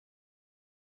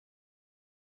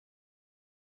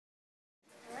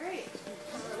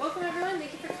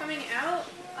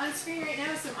screen right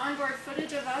now is some onboard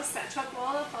footage of us at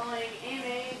Chuckwalla following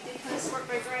AMA Dainese Sport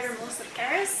bike rider Melissa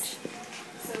Paris.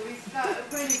 So we've got a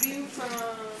point of view from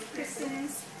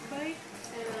Christin's bike,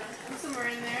 and I'm somewhere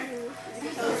in there. As you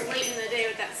can tell, it's late in the day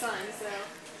with that sun, so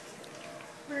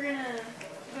we're gonna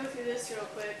go through this real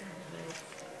quick.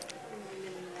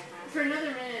 For another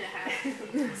minute and a half.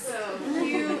 So,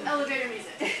 cue elevator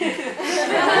music.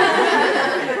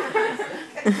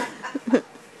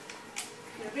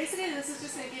 Basically, this is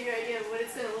just going to give you an idea of what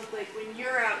it's going to look like when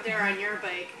you're out there on your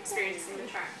bike experiencing the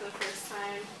track for the first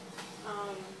time.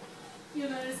 You'll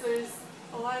notice there's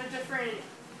a lot of different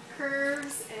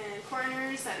curves and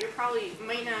corners that you probably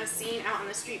might not have seen out on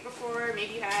the street before.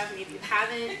 Maybe you have, maybe you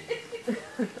haven't.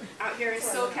 Out here in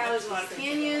SoCal, there's a lot of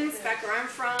canyons. Back where I'm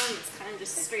from, it's kind of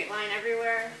just a straight line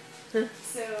everywhere.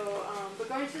 So, but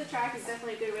going to the track is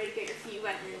definitely a good way to get your feet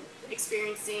wet and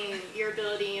experiencing your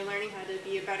ability and learning how to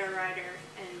be a better rider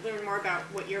and learn more about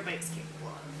what your bike's capable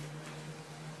of.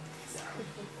 So.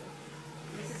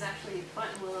 This is actually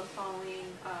Buttonwillow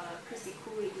following Christy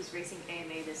Cooley, who's racing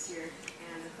AMA this year,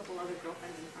 and a couple other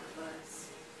girlfriends in front of us.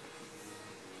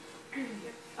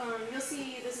 You'll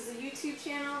see this is a YouTube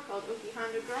channel called Oki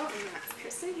Honda Girl, and that's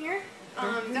Christin here.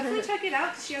 Definitely check it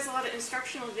out because she has a lot of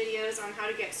instructional videos on how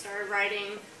to get started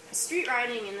riding, street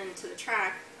riding, and then to the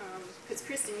track. Because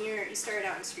Christin, you started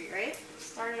out in street, right?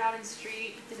 Started out in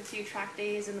street, did a few track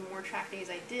days, and the more track days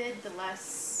I did, the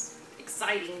less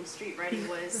exciting street riding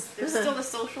was. There's still the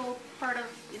social part of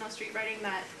street riding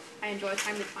that I enjoy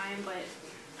time to time, but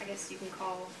I guess you can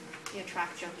call me a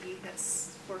track junkie.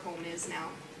 That's where home is now.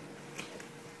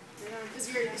 Is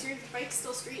your bike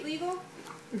still street legal?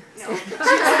 No.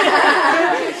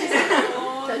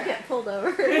 Don't get pulled over.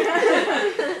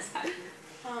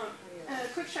 A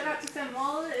quick shout out to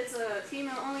Femwalla. It's a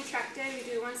female-only track day we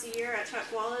do once a year at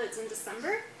Chuckwalla. It's in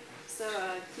December, so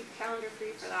keep a calendar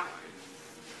free for that one.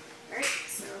 Alright,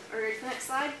 so are we ready for the next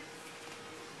slide?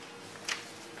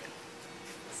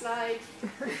 Slide.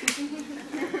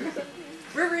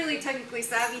 We're really technically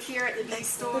savvy here at the Dainese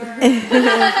Store. Hide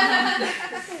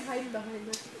behind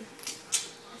this.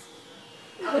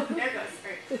 Oh, there it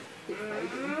goes. Alright.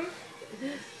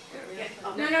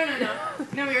 Oh, no.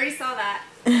 No, we already saw that.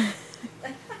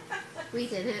 We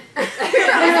didn't.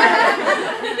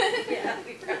 Yeah,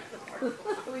 we grabbed the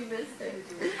marble. We missed it.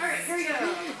 Alright, here we go.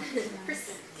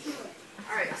 Christin.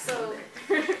 Alright, so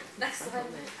next slide.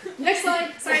 Next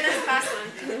slide. Sorry, that's the fast one.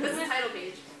 That's the title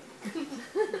page.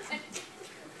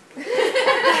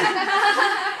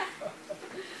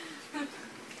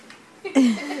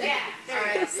 Yeah.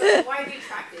 Alright, so why do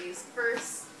track days?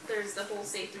 First, there's the whole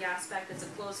safety aspect. It's a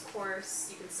closed course.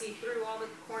 You can see through all the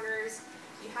corners.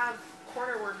 You have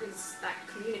corner workers that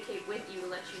communicate with you to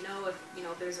let you know if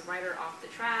there's a rider off the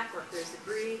track or if there's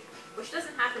debris, which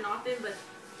doesn't happen often, but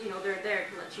they're there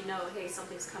to let you know, hey,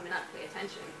 something's coming up, pay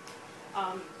attention.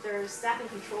 There's staff and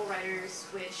control riders,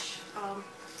 which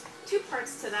two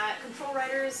parts to that. Control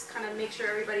riders kind of make sure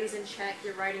everybody's in check,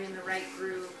 you're riding in the right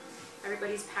groove,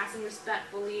 everybody's passing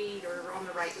respectfully, you're on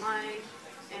the right line.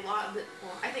 And a lot of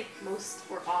I think most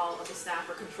or all of the staff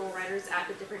or control riders at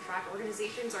the different track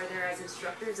organizations are there as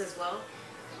instructors as well.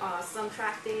 Some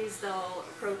track days they'll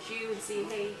approach you and see,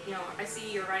 hey, I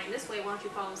see you're riding this way, why don't you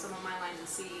follow some of my lines and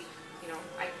see,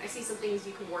 I see some things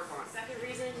you can work on. Second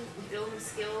reason, building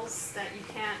skills that you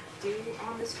can't do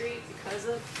on the street because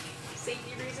of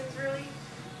safety reasons really.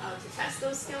 To test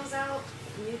those skills out,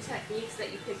 new techniques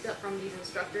that you picked up from these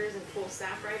instructors and full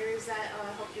staff riders that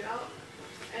helped you out.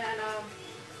 And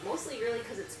mostly really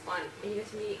because it's fun and you get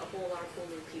to meet a whole lot of cool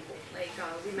new people. Like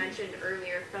we mentioned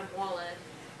earlier, Femwalla,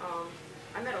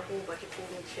 I met a whole bunch of cool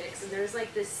new chicks, and there's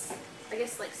like this, I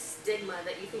guess, like stigma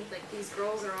that you think like these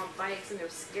girls are on bikes and they're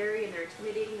scary and they're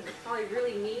intimidating and they're probably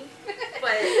really mean,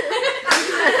 but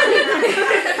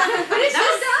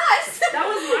that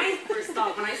was my first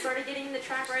thought when I started getting into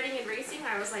track riding and racing.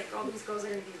 I was like, oh, these girls are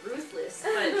going to be ruthless,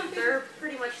 but they're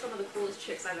pretty much some of the coolest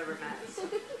chicks I've ever met. So.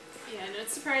 Yeah, no,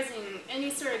 it's surprising.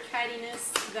 Any sort of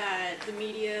cattiness that the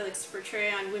media likes to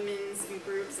portray on women's and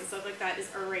groups and stuff like that is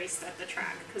erased at the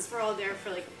track, because we're all there for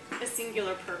like a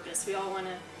singular purpose. We all want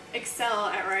to excel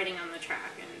at riding on the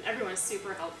track, and everyone's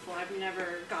super helpful. I've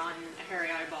never gotten a hairy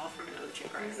eyeball from another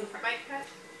chick riding. So for bike catch,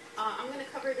 I'm going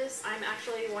to cover this. I'm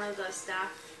actually one of the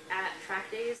staff at track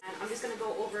days, and I'm just going to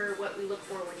go over what we look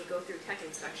for when you go through tech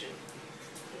inspection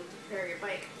and prepare your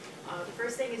bike. The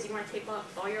first thing is you want to tape up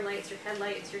all your lights, your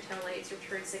headlights, your tail lights, your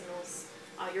turn signals,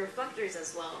 your reflectors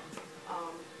as well.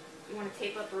 You want to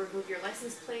tape up or remove your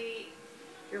license plate,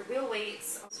 your wheel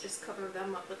weights. Just cover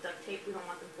them up with duct tape. We don't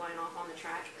want them flying off on the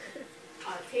track.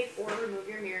 Tape or remove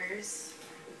your mirrors.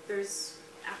 There's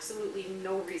absolutely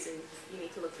no reason you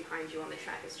need to look behind you on the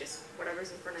track. It's just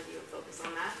whatever's in front of you and focus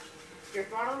on that. Your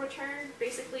throttle return,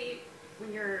 basically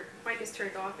when your bike is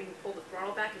turned off and you pull the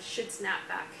throttle back, it should snap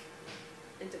back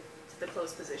into the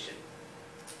closed position.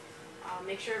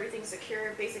 Make sure everything's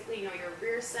secure. Basically, you know, your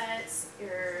rear sets,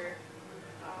 your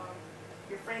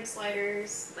frame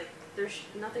sliders, like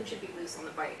nothing should be loose on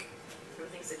the bike.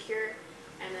 Everything's secure.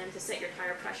 And then to set your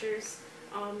tire pressures,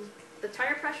 the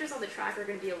tire pressures on the track are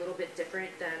going to be a little bit different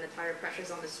than the tire pressures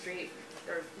on the street.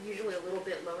 They're usually a little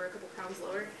bit lower, a couple pounds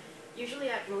lower. Usually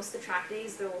at most of the track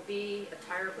days there will be a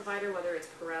tire provider, whether it's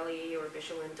Pirelli or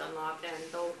Michelin, Dunlop, and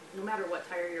no matter what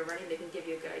tire you're running, they can give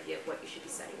you a good idea of what you should be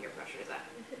setting your pressures at.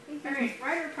 Alright,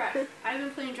 rider prep. I've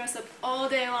been playing dress up all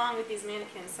day long with these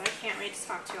mannequins, so I can't wait to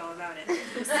talk to you all about it.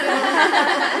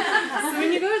 So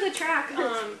when you go to the track,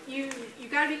 you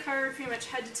got to be covered pretty much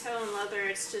head to toe in leather.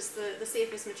 It's just the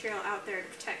safest material out there to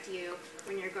protect you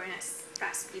when you're going at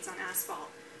fast speeds on asphalt.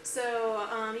 So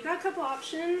you got a couple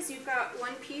options. You've got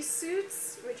one-piece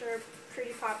suits, which are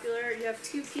pretty popular. You have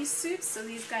two-piece suits, so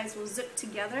these guys will zip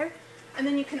together. And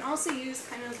then you can also use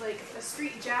kind of like a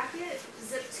street jacket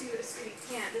zipped to a street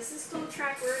pant. This is still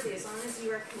track worthy as long as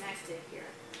you are connected here.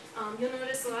 You'll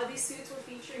notice a lot of these suits will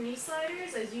feature knee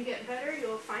sliders. As you get better,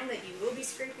 you'll find that you will be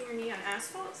scraping your knee on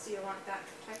asphalt, so you'll want that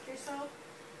to protect yourself.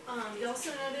 You'll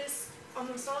also notice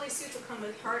almost all these suits will come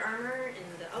with hard armor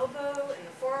in the elbow, in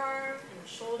the forearm, in the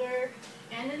shoulder,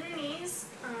 and in the knees.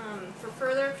 For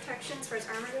further protection as far as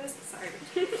armor goes, sorry,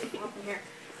 walking here.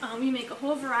 We make a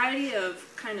whole variety of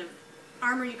kind of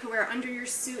armor you can wear under your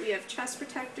suit. We have chest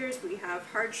protectors, we have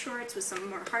hard shorts with some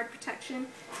more hard protection,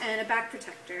 and a back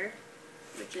protector,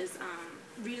 which is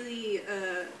really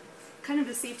kind of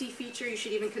a safety feature you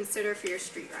should even consider for your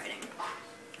street riding.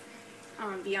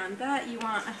 Beyond that, you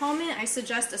want a helmet. I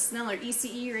suggest a Snell or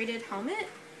ECE rated helmet.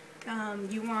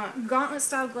 You want gauntlet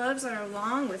style gloves that are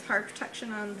long with hard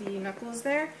protection on the knuckles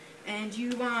there, and you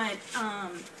want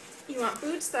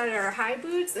boots that are high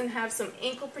boots and have some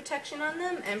ankle protection on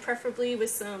them, and preferably with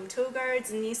some toe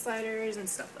guards and knee sliders and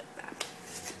stuff like that.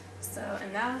 So,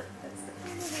 and that's the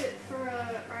end of it for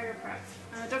rider prep.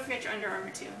 Don't forget your Under Armour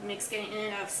too. It makes getting in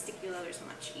and out of sticky leathers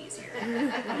much easier.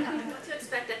 What to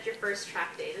expect at your first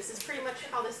track day. This is pretty much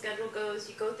how the schedule goes.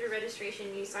 You go through registration,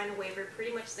 you sign a waiver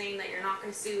pretty much saying that you're not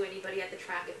going to sue anybody at the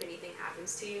track if anything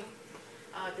happens to you.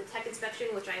 The tech inspection,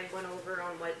 which I went over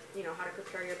on how to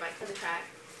prepare your bike for the track.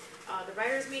 The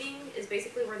riders meeting is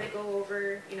basically where they go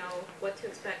over, what to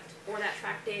expect for that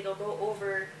track day. They'll go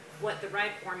over what the ride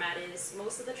format is.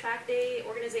 Most of the track day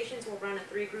organizations will run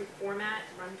a 3-group format,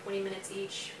 run 20 minutes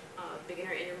each,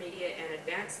 beginner, intermediate, and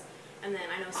advanced. And then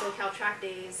I know SoCal track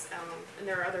days, and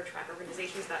there are other track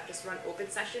organizations that just run open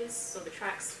sessions, so the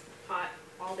track's hot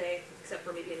all day, except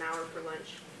for maybe an hour for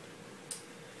lunch.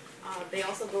 They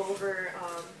also go over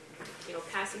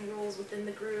passing rules within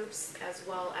the groups, as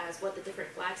well as what the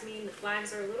different flags mean. The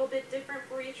flags are a little bit different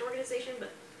for each organization, but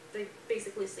they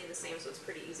basically stay the same, so it's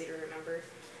pretty easy to remember.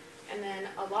 And then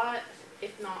a lot,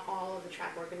 if not all, of the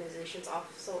track organizations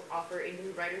also offer a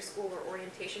new rider school or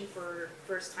orientation for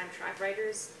first-time track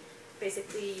riders.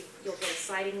 Basically, you'll get a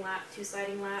sighting lap, 2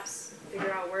 sighting laps,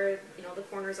 figure out where the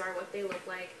corners are, what they look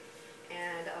like,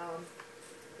 and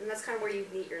that's kind of where you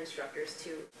meet your instructors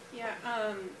too. Yeah,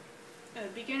 a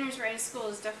beginner's riding school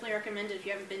is definitely recommended if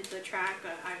you haven't been to the track,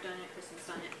 but I've done it, Kristen's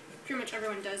done it. Pretty much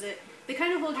everyone does it. They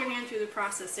kind of hold your hand through the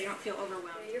process so you don't feel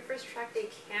overwhelmed. Your first track day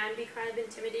can be kind of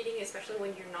intimidating, especially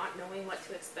when you're not knowing what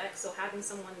to expect, so having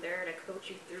someone there to coach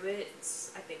you through it,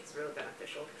 I think it's really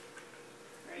beneficial.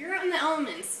 You're out in the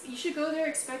elements. You should go there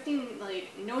expecting,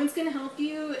 no one's going to help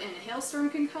you, and a hailstorm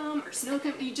can come, or snow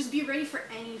can come. You just be ready for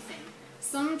anything.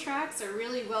 Some tracks are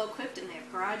really well equipped, and they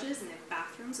have garages, and they have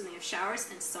bathrooms, and they have showers,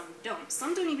 and some don't.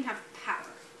 Some don't even have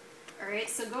power. Alright,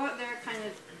 so go out there kind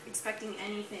of expecting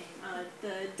anything.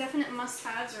 The definite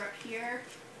must-haves are up here.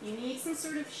 You need some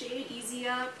sort of shade, easy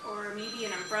up, or maybe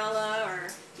an umbrella, or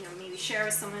maybe share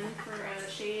with someone for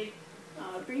shade.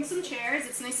 Bring some chairs.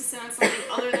 It's nice to sit on something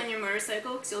other than your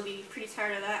motorcycle, because you'll be pretty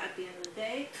tired of that at the end of the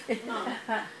day.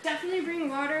 Definitely bring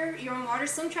water, your own water.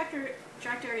 Some track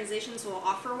organizations will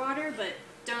offer water, but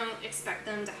don't expect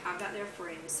them to have that there for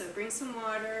you. So bring some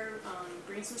water,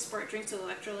 bring some sport drinks with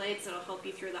electrolytes that'll help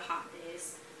you through the hot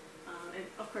days. And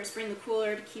of course bring the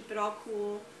cooler to keep it all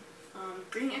cool.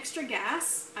 Bring extra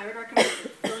gas. I would recommend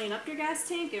filling up your gas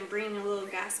tank and bringing a little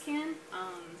gas can.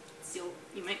 So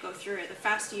you might go through it. The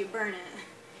faster you burn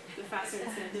it, the faster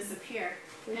it's going to disappear.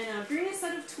 And bring a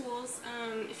set of tools.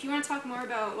 If you want to talk more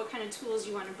about what kind of tools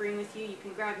you want to bring with you, you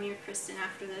can grab me or Kristen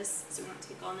after this, so it won't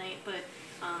take all night. But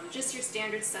just your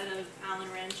standard set of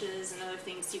Allen wrenches and other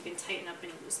things you can tighten up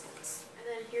any loose bolts. And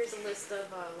then here's a list of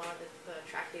a lot of the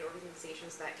track day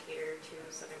organizations that cater to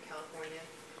Southern California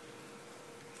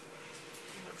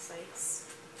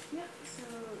websites. Yep. So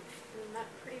And that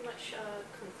pretty much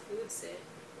concludes it.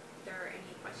 If there are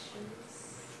any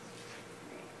questions?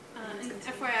 and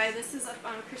FYI, this is up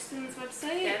on Kristen's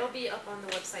website. Yeah, it'll be up on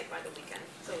the website by the weekend,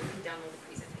 so you can download the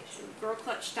presentation.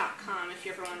 GirlClutch.com if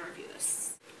you ever want to review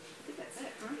this. I think that's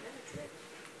it, huh? Yeah, that's it.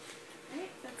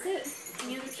 Alright, that's it.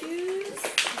 Any other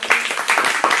cues?